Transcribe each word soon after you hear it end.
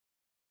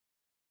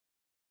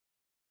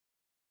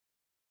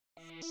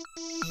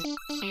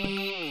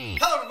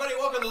Hello everybody,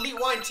 welcome to Elite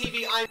Wine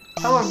TV.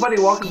 Hello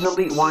everybody, welcome to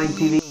Elite Wine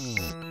TV.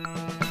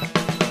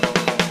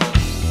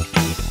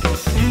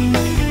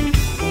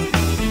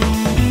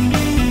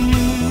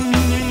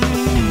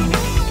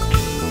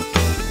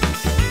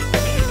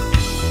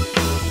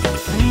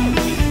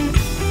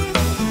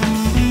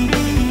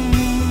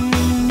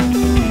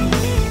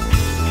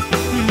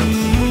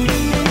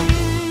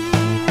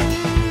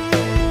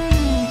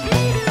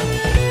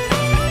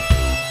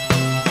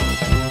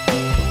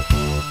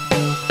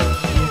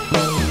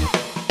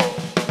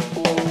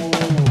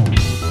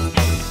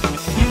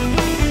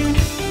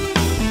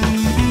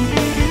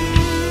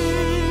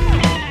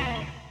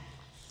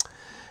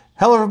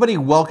 Hello everybody,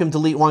 welcome to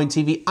Elite Wine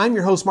TV. I'm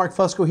your host Mark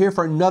Fusco here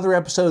for another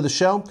episode of the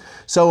show.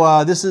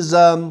 So this is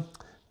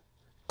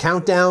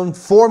countdown,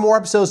 4 more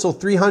episodes till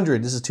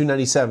 300. This is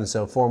 297,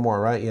 so 4 more,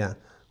 right? Yeah,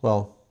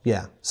 well,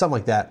 yeah, something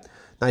like that.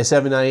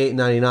 97, 98,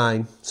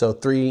 99, so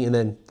 3 and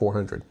then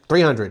 400.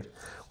 300,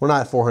 we're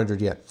not at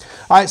 400 yet.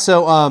 All right,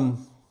 so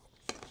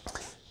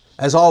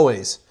as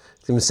always,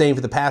 I've been saying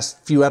for the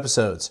past few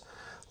episodes,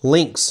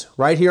 links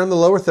right here on the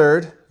lower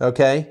third,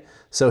 okay?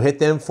 So hit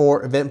them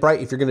for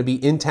Eventbrite if you're going to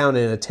be in town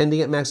and attending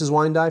at Max's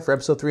Wine Dive for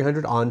episode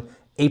 300 on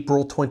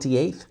April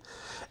 28th.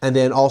 And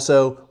then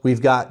also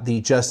we've got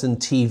the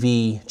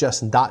Justin.tv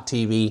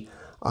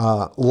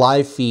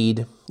live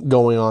feed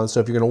going on.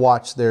 So if you're going to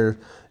watch there,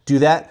 do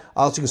that.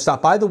 Also, you can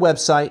stop by the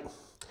website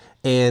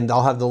and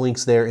I'll have the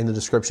links there in the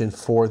description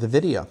for the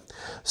video.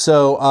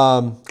 So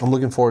I'm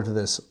looking forward to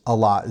this a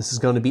lot. This is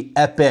going to be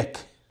epic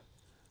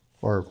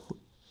or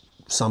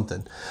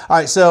something. All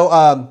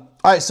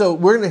right, so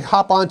we're going to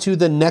hop on to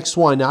the next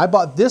one. Now, I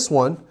bought this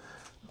one.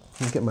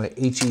 Let me get my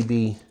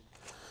HEB,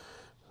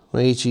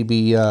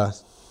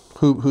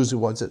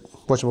 whatchamacallit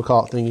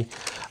thingy.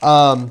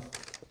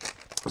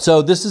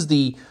 So this is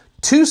the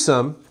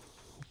Twosome,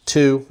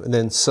 two and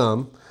then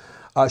some,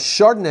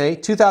 Chardonnay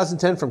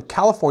 2010 from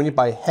California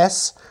by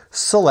Hess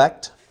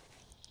Select.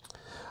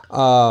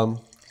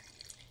 Little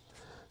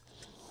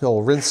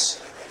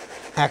rinse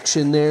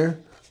action there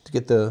to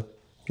get the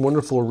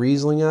wonderful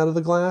Riesling out of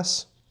the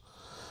glass.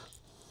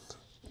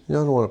 You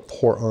know, I don't want to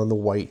pour on the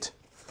white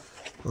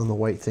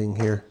thing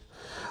here.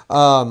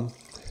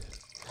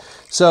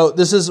 So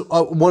this is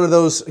one of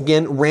those,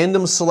 again,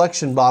 random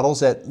selection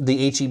bottles at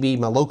the HEB,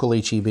 my local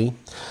HEB,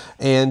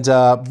 and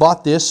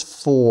bought this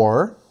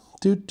for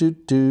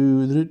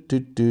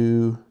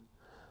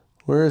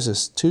where is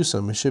this?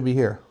 Twosome. It should be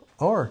here.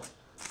 Or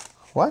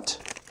what?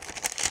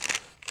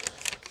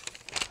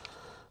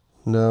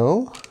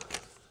 No.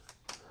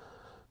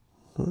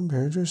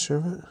 Manager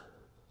serve it.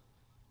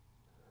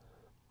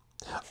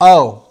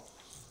 Oh,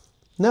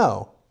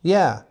 no,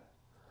 yeah.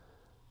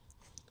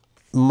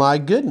 My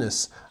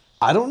goodness.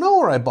 I don't know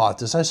where I bought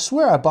this. I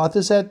swear I bought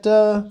this at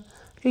HEB.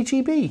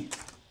 Maybe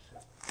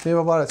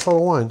I bought it at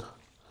Total Wine.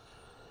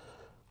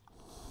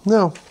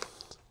 No.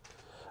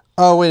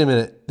 Oh, wait a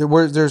minute.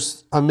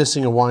 I'm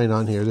missing a wine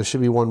on here. There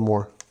should be one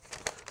more.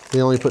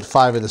 They only put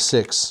 5 of the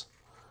 6.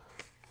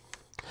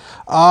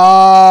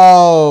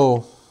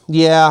 Oh,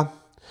 yeah.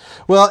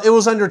 Well, it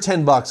was under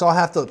 10 bucks. I'll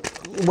have to,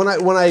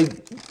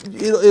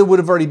 it would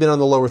have already been on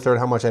the lower third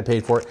how much I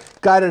paid for it.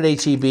 Got it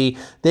at HEB.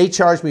 They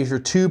charged me for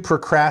 2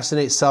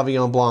 Procrastinate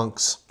Sauvignon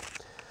Blancs.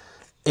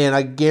 And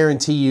I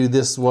guarantee you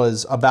this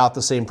was about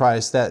the same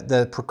price.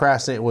 That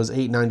Procrastinate was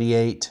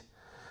 $8.98.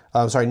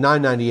 I'm sorry,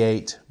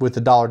 $9.98 with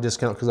the $1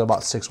 discount because I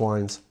bought 6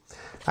 wines.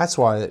 That's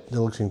why it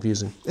looks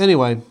confusing.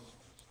 Anyway, all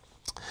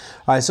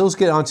right, so let's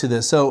get on to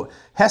this. So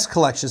Hess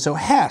Collection. So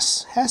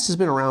Hess has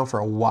been around for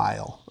a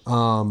while.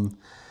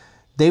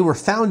 They were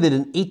founded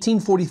in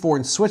 1844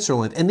 in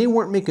Switzerland, and they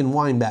weren't making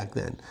wine back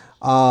then.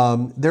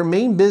 Their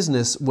main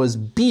business was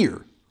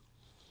beer,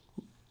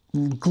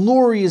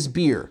 glorious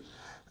beer,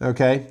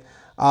 okay?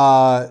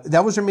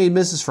 That was their main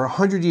business for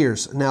 100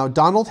 years. Now,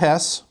 Donald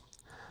Hess,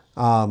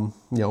 which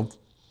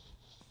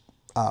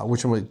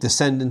was a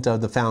descendant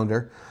of the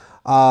founder,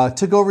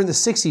 took over in the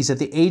 60s at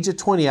the age of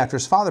 20 after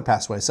his father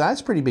passed away. So that's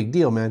a pretty big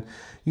deal, man.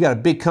 You got a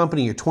big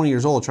company, you're 20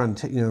 years old trying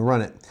to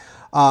run it.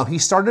 He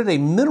started a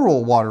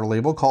mineral water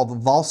label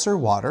called Valser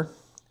Water.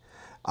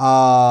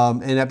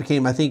 And that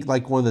became, I think,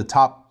 like one of the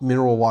top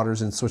mineral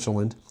waters in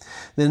Switzerland.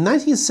 Then in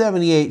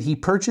 1978, he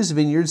purchased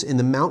vineyards in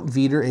the Mount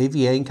Veeder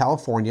AVA in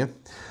California.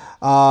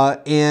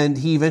 And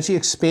he eventually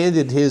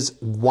expanded his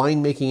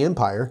winemaking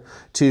empire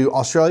to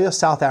Australia,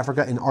 South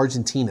Africa, and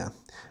Argentina.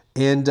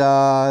 And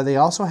they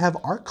also have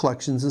art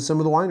collections in some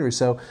of the wineries.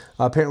 So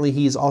apparently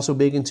he's also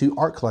big into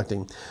art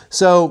collecting.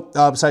 So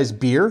besides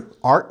beer,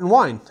 art, and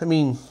wine. I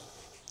mean,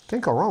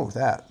 can't go wrong with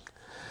that.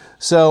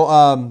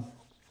 So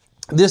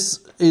this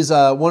is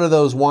one of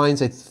those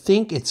wines. I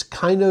think this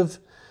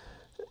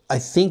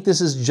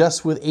is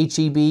just with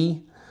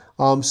HEB.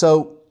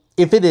 So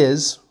if it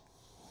is,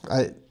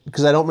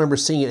 because I don't remember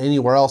seeing it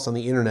anywhere else on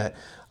the internet,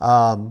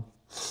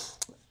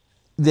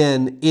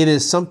 then it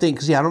is something,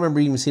 because I don't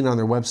remember even seeing it on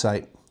their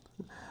website.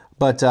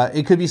 But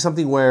it could be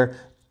something where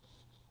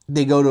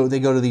they go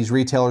to these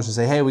retailers and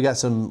say, hey, we got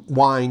some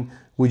wine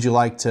would you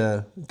like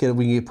to get?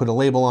 We can put a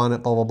label on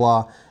it, blah blah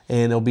blah,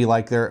 and it'll be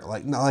like they're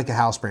like not like a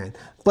house brand,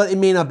 but it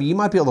may not be. You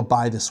might be able to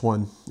buy this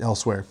one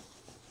elsewhere.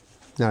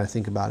 Now that I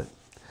think about it,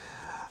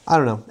 I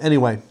don't know.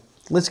 Anyway,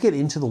 let's get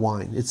into the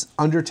wine. It's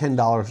under $10,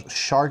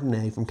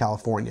 Chardonnay from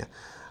California.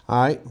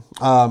 All right,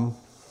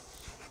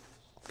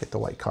 get the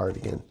white card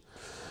again.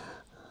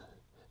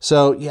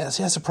 So yeah,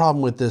 see, that's a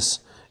problem with this.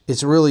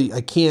 It's really,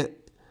 I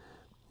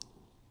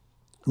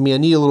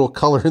need a little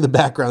color in the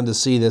background to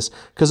see this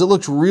because it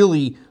looks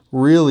really,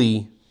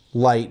 really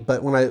light.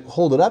 But when I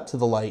hold it up to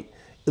the light,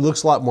 it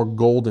looks a lot more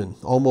golden,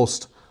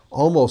 almost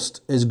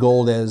as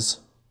gold as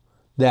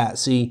that.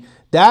 See,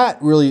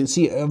 that really,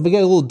 see, if I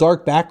get a little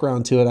dark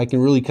background to it, I can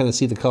really kind of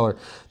see the color.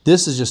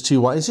 This is just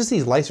too white. It's just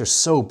these lights are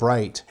so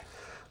bright.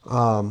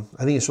 I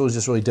think it's really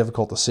just really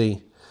difficult to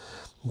see.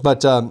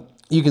 But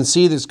you can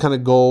see this kind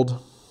of gold.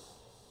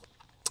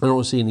 I don't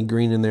really see any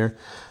green in there.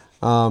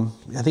 I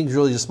think it's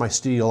really just my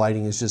studio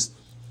lighting is just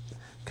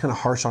kind of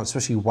harsh on,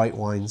 especially white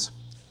wines.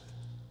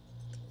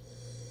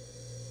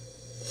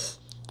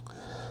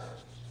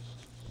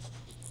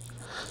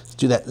 Let's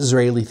do that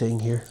Israeli thing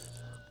here.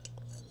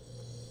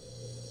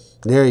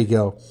 There you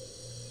go.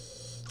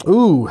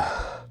 Ooh,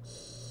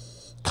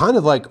 kind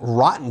of like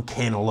rotten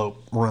cantaloupe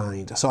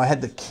rind. So I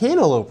had the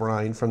cantaloupe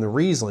rind from the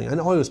Riesling. I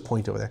know I always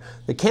point over there.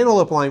 The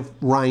cantaloupe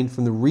rind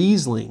from the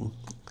Riesling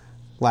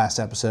last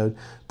episode,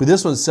 but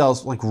this one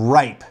sells like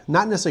ripe,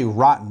 not necessarily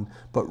rotten,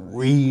 but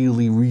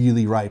really,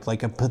 really ripe.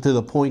 Like to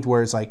the point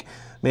where it's like,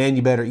 man,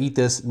 you better eat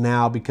this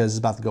now because it's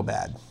about to go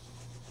bad.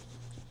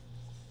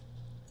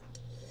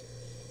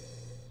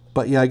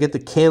 But yeah, I get the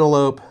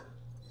cantaloupe,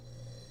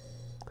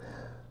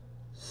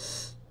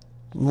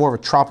 more of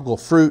a tropical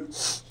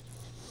fruit,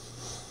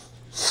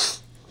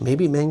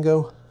 maybe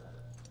mango.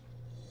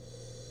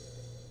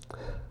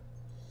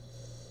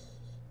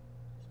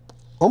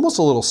 Almost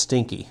a little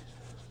stinky,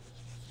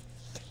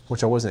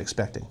 which I wasn't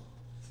expecting.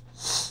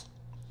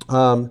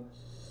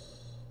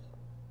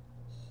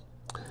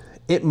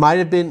 It might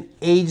have been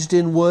aged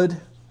in wood,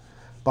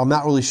 but I'm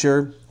not really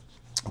sure.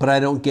 But I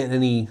don't get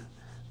any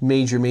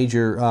major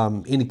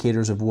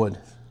indicators of wood.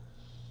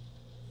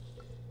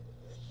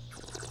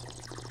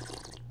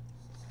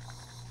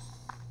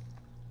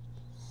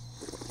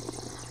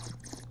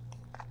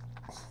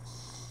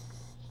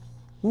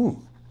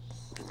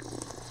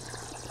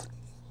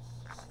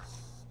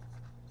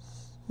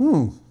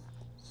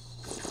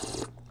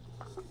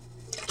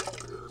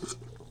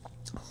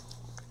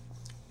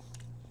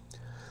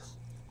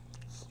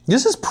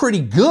 This is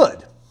pretty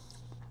good.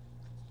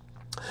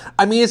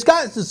 I mean, it's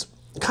got this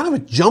kind of a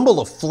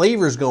jumble of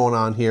flavors going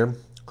on here.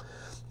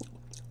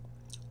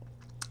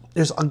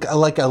 There's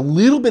like a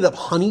little bit of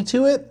honey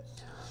to it,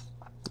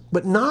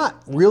 but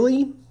not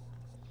really.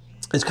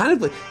 It's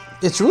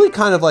really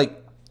kind of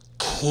like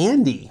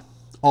candy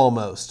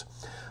almost,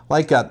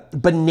 like a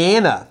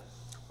banana.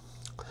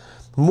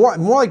 More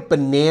like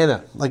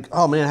banana. Like,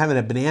 oh man, I haven't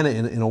had banana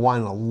in a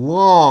wine in a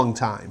long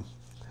time.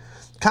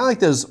 Kind of like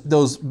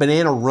those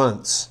banana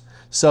runts.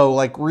 So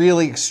like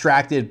really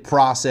extracted,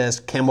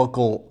 processed,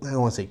 chemical, I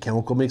don't want to say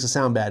chemical, makes it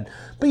sound bad,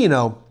 but you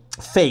know,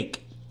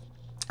 fake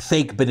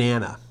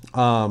banana.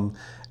 And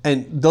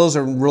those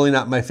are really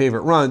not my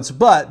favorite runts,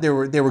 but they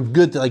were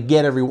good to like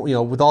get every, you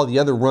know, with all the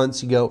other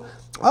runts you go,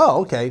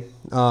 oh, okay.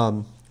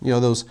 You know,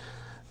 those,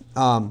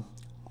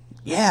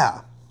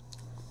 yeah.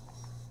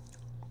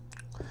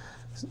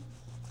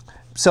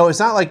 So it's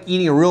not like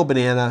eating a real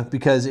banana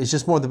because it's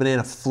just more the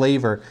banana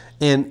flavor.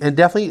 And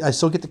definitely I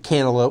still get the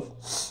cantaloupe,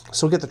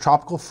 still get the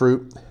tropical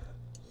fruit.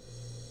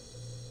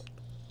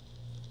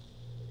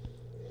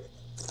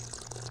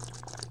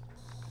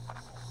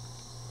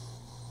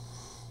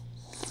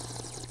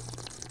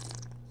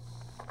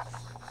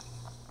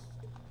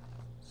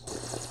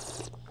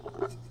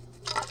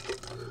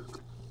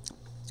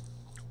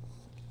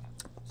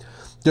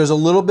 There's a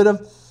little bit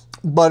of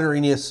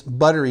butteriness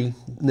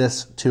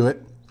to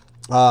it.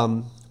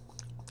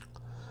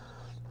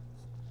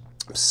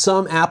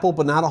 Some apple,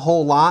 but not a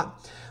whole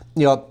lot.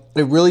 You know,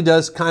 it really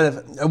does kind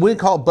of, I wouldn't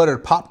call it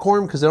buttered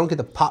popcorn because I don't get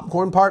the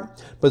popcorn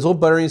part, but it's a little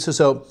buttery.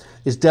 So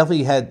it's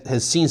definitely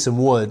has seen some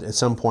wood at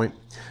some point,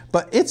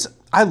 but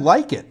I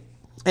like it.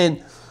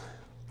 And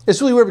it's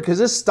really weird because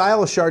this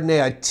style of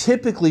Chardonnay, I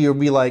typically would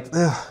be like,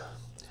 ugh,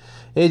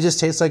 it just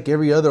tastes like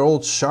every other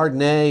old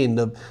Chardonnay and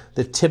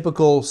the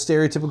typical,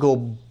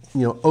 stereotypical,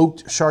 you know,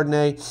 oaked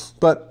Chardonnay.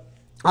 But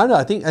I don't know.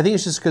 I think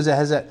it's just because it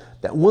has that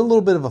one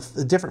little bit of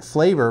a different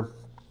flavor,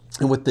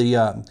 and with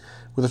the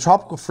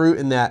tropical fruit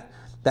and that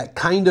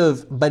kind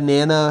of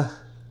banana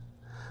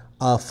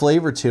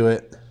flavor to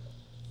it.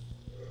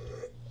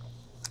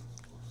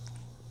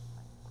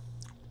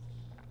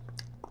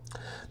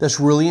 That's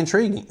really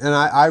intriguing, and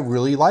I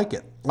really like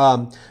it.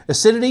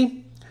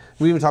 Acidity.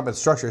 We even talked about the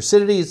structure.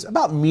 Acidity is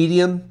about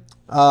medium.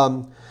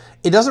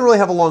 It doesn't really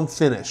have a long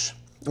finish.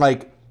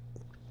 Like,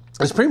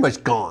 it's pretty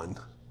much gone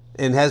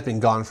and has been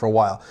gone for a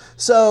while.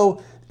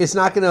 So it's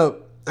not gonna,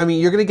 I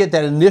mean, you're gonna get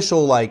that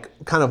initial like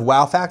kind of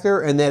wow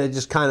factor, and then it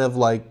just kind of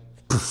like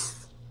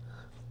poof,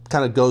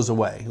 kind of goes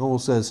away.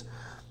 Almost as,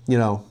 you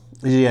know,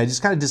 Yeah, it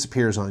just kind of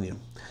disappears on you.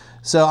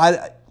 So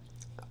I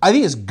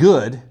think it's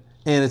good,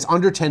 and it's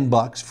under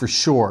 $10 for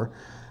sure.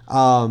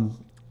 And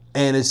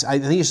I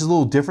think it's just a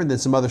little different than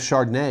some other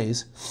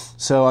Chardonnays.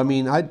 So I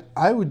mean,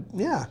 I would,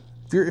 yeah.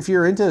 If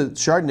you're into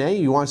Chardonnay,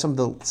 you want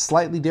something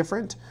slightly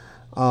different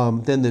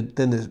than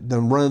the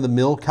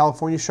run-of-the-mill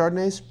California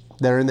Chardonnays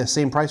that are in that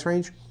same price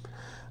range,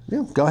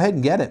 yeah, go ahead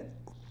and get it.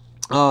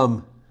 I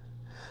don't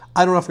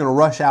know if I'm going to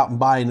rush out and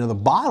buy another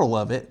bottle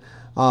of it.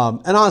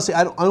 And honestly,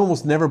 I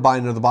almost never buy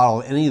another bottle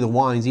of any of the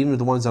wines, even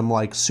the ones I'm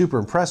like super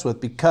impressed with,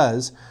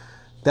 because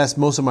that's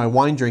most of my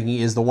wine drinking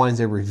is the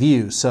wines I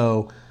review.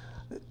 So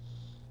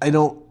I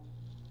don't,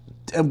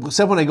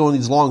 except when I go on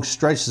these long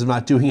stretches of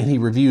not doing any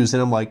reviews,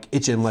 and I'm like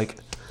itching, like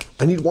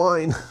I need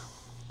wine.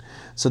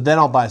 So then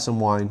I'll buy some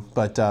wine,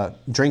 but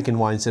drinking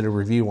wine instead of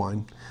review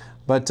wine.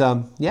 But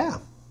yeah,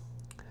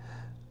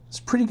 it's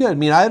pretty good. I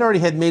mean, I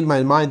had made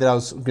my mind that I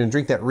was going to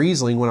drink that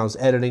Riesling when I was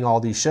editing all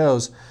these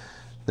shows.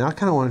 Now I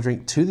kind of want to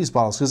drink 2 of these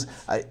bottles because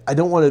I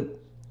don't want to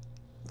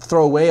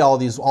throw away all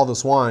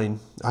this wine.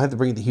 I have to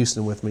bring it to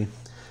Houston with me.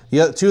 The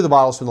other 2 of the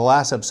bottles from the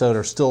last episode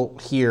are still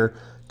here,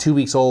 2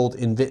 weeks old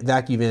in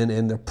VacuVin,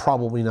 and they're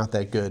probably not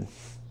that good.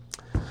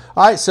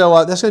 All right,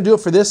 so that's going to do it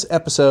for this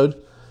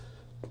episode.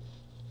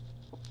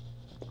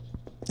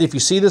 If you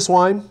see this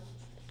wine,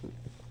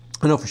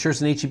 I know for sure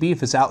it's an HEB.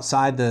 If it's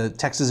outside the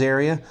Texas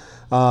area,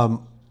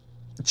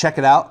 check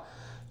it out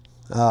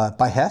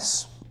by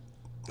Hess.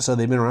 So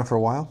they've been around for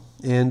a while.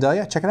 And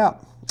yeah, check it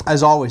out.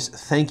 As always,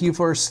 thank you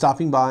for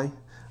stopping by.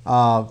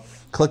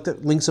 Click the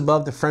links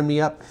above to friend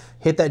me up.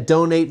 Hit that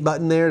donate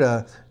button there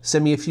to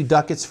send me a few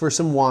ducats for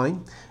some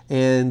wine.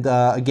 And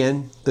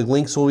again, the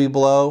links will be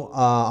below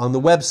on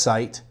the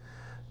website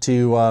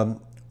to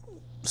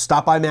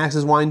stop by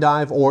Max's Wine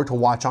Dive or to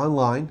watch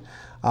online.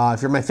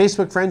 If you're my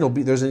Facebook friend,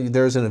 there's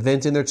an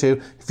event in there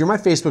too. If you're my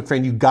Facebook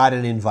friend, you got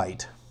an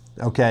invite.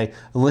 Okay,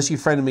 unless you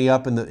friended me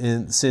up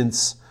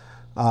since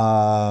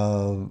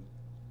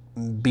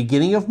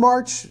beginning of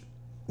March,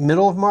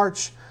 middle of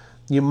March,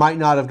 you might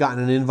not have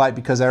gotten an invite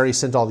because I already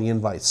sent all the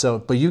invites. So,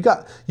 but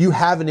you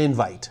have an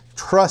invite.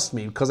 Trust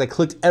me, because I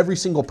clicked every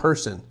single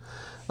person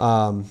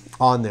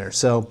on there.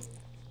 So,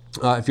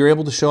 if you're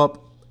able to show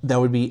up, that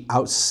would be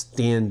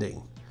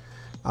outstanding.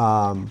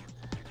 And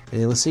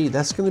let's see,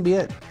 that's going to be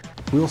it.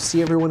 We'll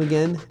see everyone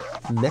again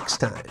next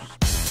time.